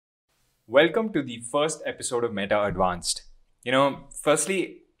Welcome to the first episode of Meta Advanced.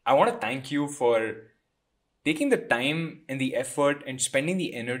 Firstly, I want to thank you for taking the time and the effort and spending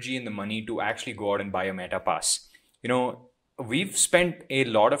the energy and the money to actually go out and buy a Meta Pass. We've spent a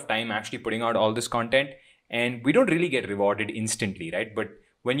lot of time actually putting out all this content and we don't really get rewarded instantly, right? But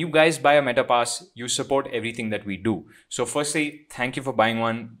when you guys buy a Meta Pass, you support everything that we do. So firstly, thank you for buying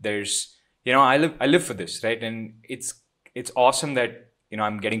one. I live for this, right? And it's awesome that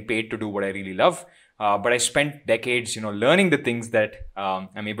I'm getting paid to do what I really love. But I spent decades, learning the things that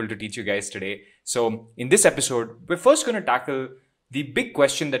I'm able to teach you guys today. So in this episode, we're first going to tackle the big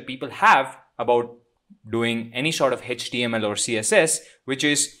question that people have about doing any sort of HTML or CSS, which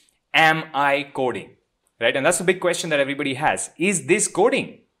is, am I coding? Right? And that's the big question that everybody has. Is this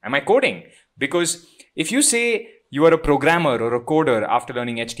coding? Am I coding? Because if you say you are a programmer or a coder after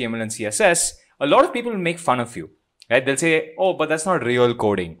learning HTML and CSS, a lot of people will make fun of you. Right? They'll say, oh, but that's not real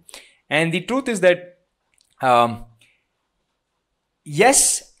coding. And the truth is that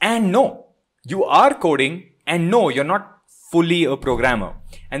yes and no. You are coding and no, you're not fully a programmer.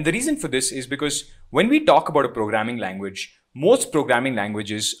 And the reason for this is because when we talk about a programming language, most programming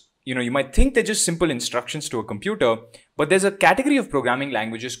languages, you might think they're just simple instructions to a computer, but there's a category of programming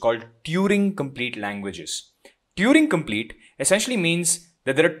languages called Turing complete languages. Turing complete essentially means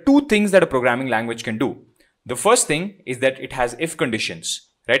that there are two things that a programming language can do. The first thing is that it has if conditions,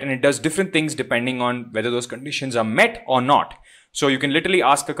 right? And it does different things depending on whether those conditions are met or not. So you can literally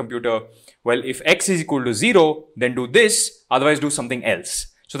ask a computer, well, if x is equal to 0, then do this, otherwise do something else.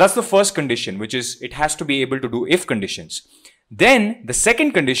 So that's the first condition, which is it has to be able to do if conditions. Then the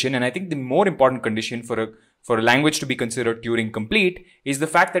second condition, and I think the more important condition for a language to be considered Turing complete, is the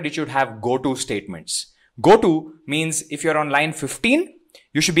fact that it should have goto statements. Goto means if you're on line 15,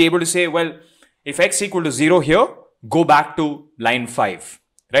 you should be able to say, well, if x equal to 0 here, go back to line 5,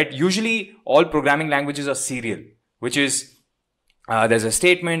 right? Usually all programming languages are serial, which is there's a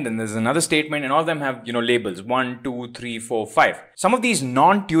statement and there's another statement and all of them have, labels 1, 2, 3, 4, 5. Some of these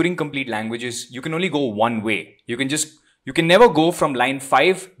non-Turing complete languages, you can only go one way. You can never go from line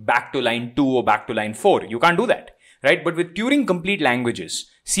 5 back to line 2 or back to line 4. You can't do that, right? But with Turing complete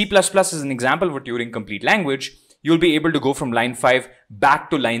languages, C++ is an example of a Turing complete language. You'll be able to go from line 5 back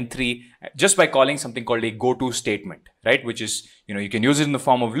to line 3 just by calling something called a goto statement, right? Which is, you can use it in the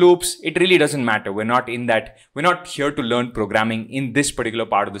form of loops. It really doesn't matter. We're not here to learn programming in this particular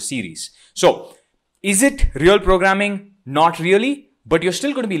part of the series. So is it real programming? Not really, but you're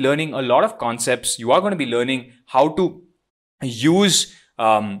still going to be learning a lot of concepts. You are going to be learning how to use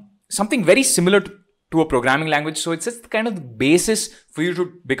something very similar to a programming language. So it's just kind of the basis for you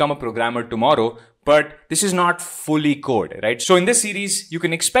to become a programmer tomorrow. But this is not fully code, right? So in this series, you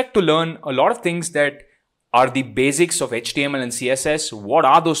can expect to learn a lot of things that are the basics of HTML and CSS. What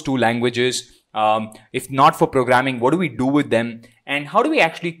are those two languages? If not for programming, what do we do with them? And how do we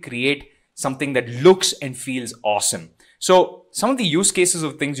actually create something that looks and feels awesome? So some of the use cases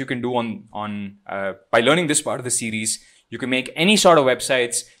of things you can do by learning this part of the series, you can make any sort of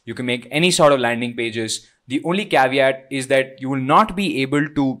websites. You can make any sort of landing pages. The only caveat is that you will not be able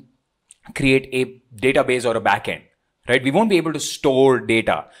to create a database or a backend, right? We won't be able to store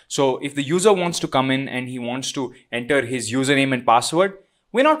data. So if the user wants to come in and he wants to enter his username and password,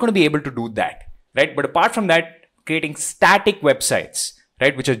 we're not going to be able to do that, right? But apart from that, creating static websites,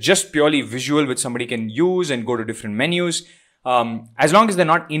 right, which are just purely visual, which somebody can use and go to different menus. As long as they're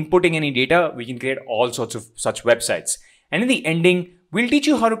not inputting any data, we can create all sorts of such websites. And in the ending, we'll teach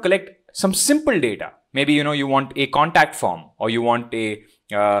you how to collect some simple data. Maybe, you want a contact form or you want a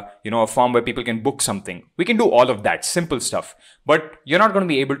form where people can book something. We can do all of that simple stuff, but you're not going to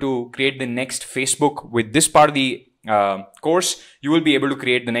be able to create the next Facebook with this part of the course. You will be able to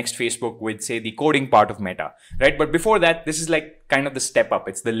create the next Facebook with, say, the coding part of Meta, right? But before that, this is like kind of the step up.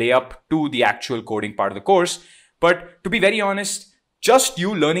 It's the layup to the actual coding part of the course. But to be very honest, just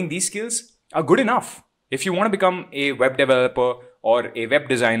you learning these skills are good enough. If you want to become a web developer or a web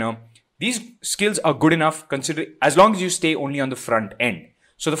designer, these skills are good enough as long as you stay only on the front end.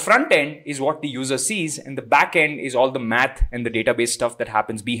 So the front end is what the user sees and the back end is all the math and the database stuff that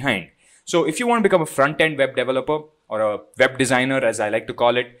happens behind. So if you want to become a front-end web developer or a web designer, as I like to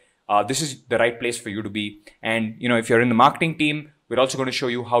call it, this is the right place for you to be. And, if you're in the marketing team, we're also going to show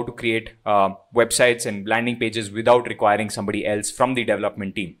you how to create websites and landing pages without requiring somebody else from the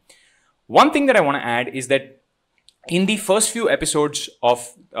development team. One thing that I want to add is that in the first few episodes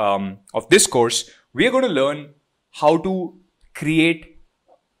of this course, we are going to learn how to create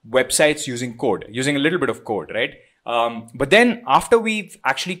websites using a little bit of code, right? But then after we've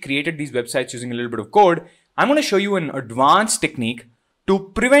actually created these websites using a little bit of code, I'm going to show you an advanced technique to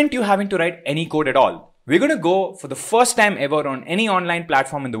prevent you having to write any code at all. We're going to go for the first time ever on any online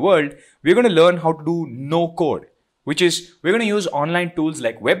platform in the world. We're going to learn how to do no code, which is we're going to use online tools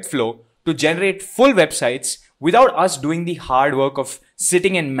like Webflow to generate full websites without us doing the hard work of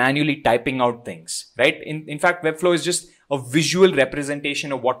sitting and manually typing out things, right? In fact, Webflow is just a visual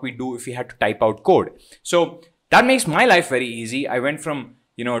representation of what we do if we had to type out code. So that makes my life very easy. I went from,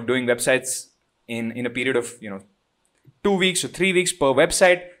 doing websites in a period of, 2 weeks or 3 weeks per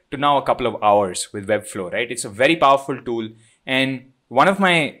website to now a couple of hours with Webflow, right? It's a very powerful tool. And one of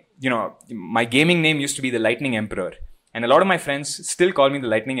my, my gaming name used to be the Lightning Emperor. And a lot of my friends still call me the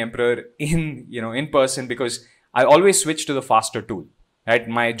Lightning Emperor in person because I always switch to the faster tool, right?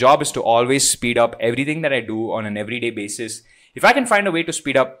 My job is to always speed up everything that I do on an everyday basis. If I can find a way to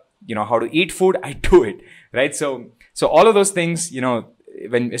speed up, how to eat food, I do it, right? So all of those things,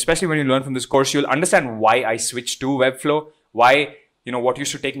 especially when you learn from this course, you'll understand why I switched to Webflow, why, what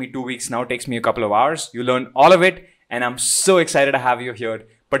used to take me 2 weeks now takes me a couple of hours. You learn all of it, and I'm so excited to have you here.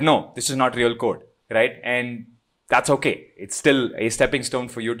 But no, this is not real code, right? And that's okay. It's still a stepping stone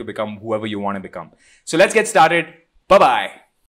for you to become whoever you want to become. So let's get started. Bye-bye.